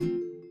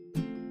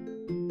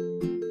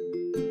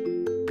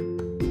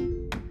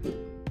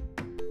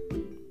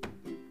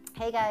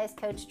Hey guys,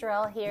 Coach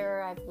Jarrell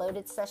here. I've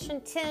loaded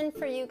session 10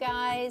 for you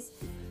guys.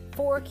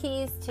 4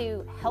 keys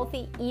to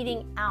healthy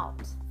eating out.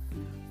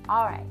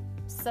 All right,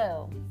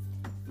 so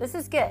this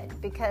is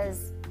good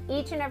because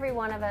each and every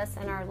one of us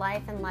in our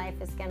life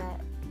is gonna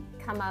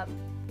come up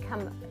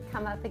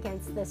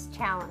against this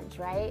challenge,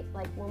 right?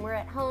 Like when we're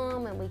at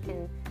home and we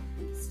can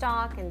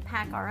stock and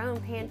pack our own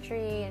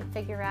pantry and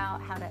figure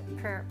out how to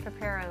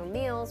prepare our own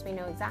meals. We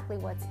know exactly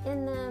what's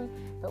in them,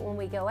 but when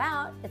we go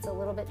out, it's a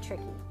little bit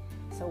tricky.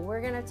 So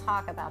we're going to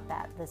talk about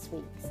that this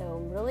week. So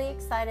I'm really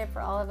excited for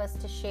all of us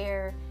to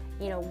share,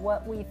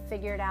 what we've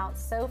figured out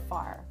so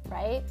far,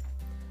 right?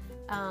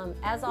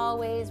 As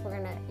always, we're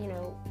going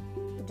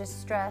to, just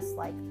stress,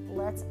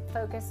 let's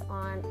focus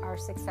on our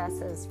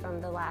successes from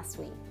the last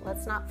week.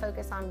 Let's not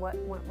focus on what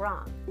went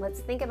wrong.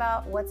 Let's think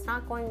about what's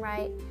not going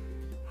right.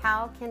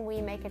 How can we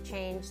make a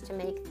change to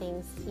make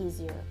things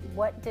easier?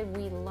 What did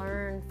we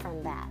learn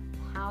from that?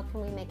 How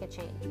can we make a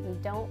change? We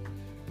don't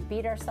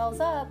beat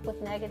ourselves up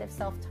with negative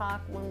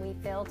self-talk when we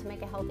fail to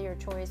make a healthier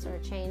choice or a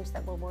change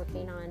that we're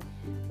working on.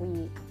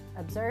 We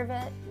observe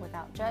it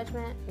without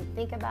judgment. We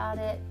think about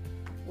it.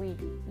 We,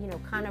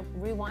 kind of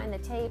rewind the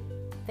tape,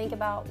 think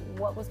about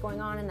what was going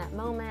on in that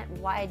moment.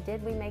 Why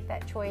did we make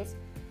that choice?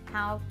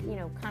 How,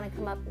 kind of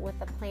come up with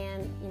a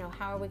plan,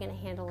 how are we going to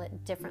handle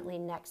it differently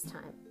next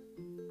time?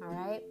 All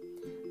right?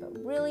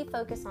 But really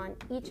focus on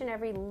each and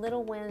every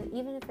little win,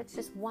 even if it's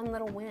just one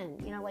little win.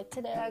 Like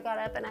today I got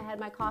up and I had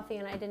my coffee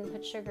and I didn't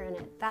put sugar in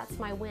it. That's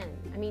my win.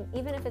 I mean,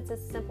 even if it's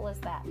as simple as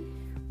that,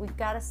 we've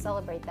got to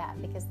celebrate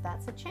that because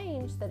that's a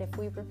change that if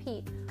we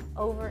repeat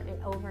over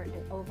and over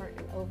and over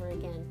and over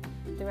again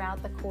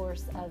throughout the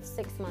course of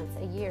 6 months,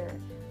 a year,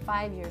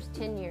 5 years,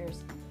 10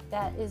 years,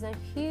 that is a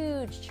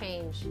huge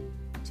change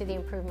to the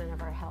improvement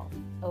of our health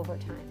over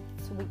time.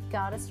 So we've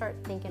got to start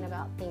thinking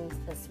about things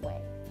this way.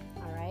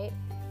 All right?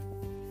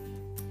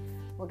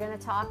 We're going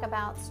to talk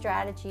about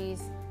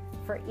strategies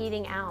for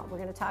eating out. We're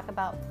going to talk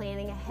about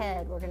planning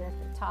ahead. We're going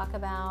to talk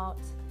about,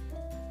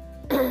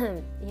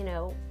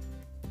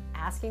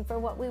 asking for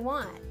what we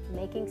want,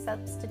 making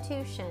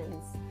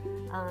substitutions,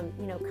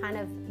 kind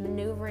of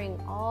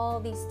maneuvering all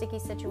these sticky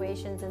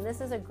situations. And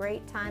this is a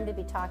great time to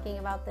be talking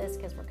about this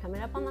because we're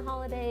coming up on the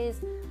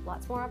holidays,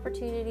 lots more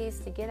opportunities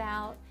to get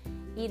out,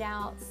 eat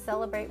out,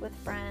 celebrate with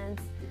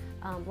friends,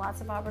 lots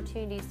of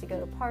opportunities to go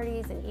to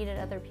parties and eat at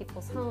other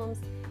people's homes.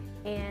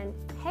 And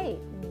hey,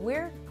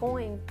 we're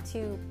going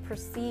to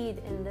proceed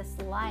in this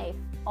life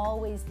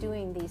always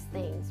doing these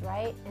things,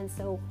 right? And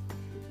so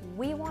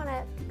we want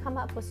to come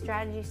up with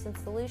strategies and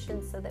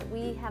solutions so that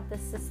we have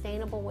this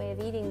sustainable way of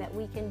eating that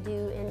we can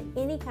do in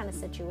any kind of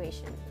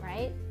situation,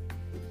 right?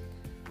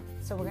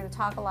 So we're going to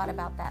talk a lot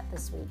about that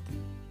this week.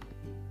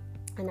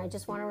 And I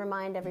just want to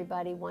remind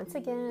everybody once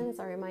again, as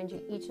I remind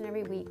you each and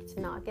every week,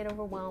 to not get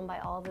overwhelmed by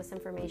all this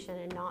information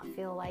and not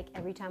feel like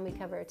every time we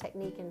cover a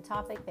technique and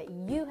topic that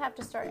you have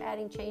to start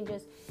adding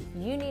changes.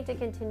 You need to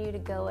continue to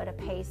go at a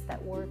pace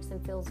that works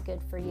and feels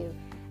good for you.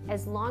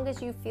 As long as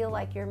you feel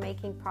like you're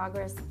making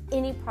progress,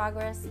 any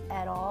progress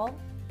at all,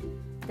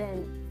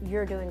 then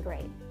you're doing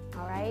great,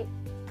 all right?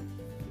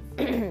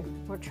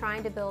 We're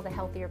trying to build a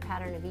healthier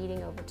pattern of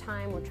eating over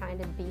time. We're trying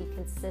to be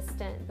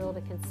consistent, build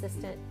a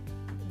consistent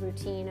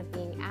routine of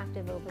being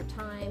active over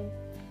time,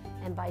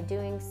 and by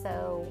doing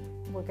so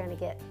we're going to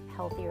get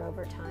healthier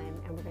over time,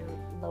 and we're going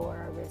to lower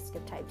our risk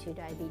of type 2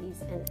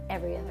 diabetes and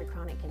every other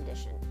chronic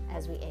condition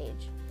as we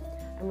age.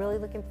 I'm really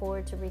looking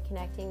forward to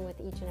reconnecting with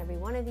each and every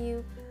one of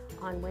you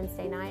on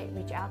Wednesday night.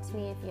 Reach out to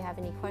me if you have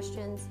any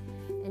questions.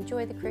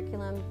 Enjoy the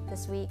curriculum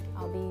this week.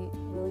 I'll be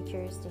really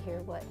curious to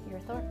hear what your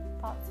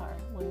thoughts are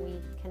when we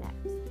connect.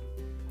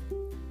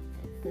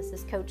 This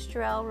is Coach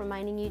Jarrell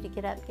reminding you to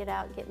get up, get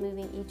out, get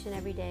moving each and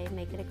every day.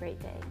 Make it a great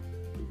day.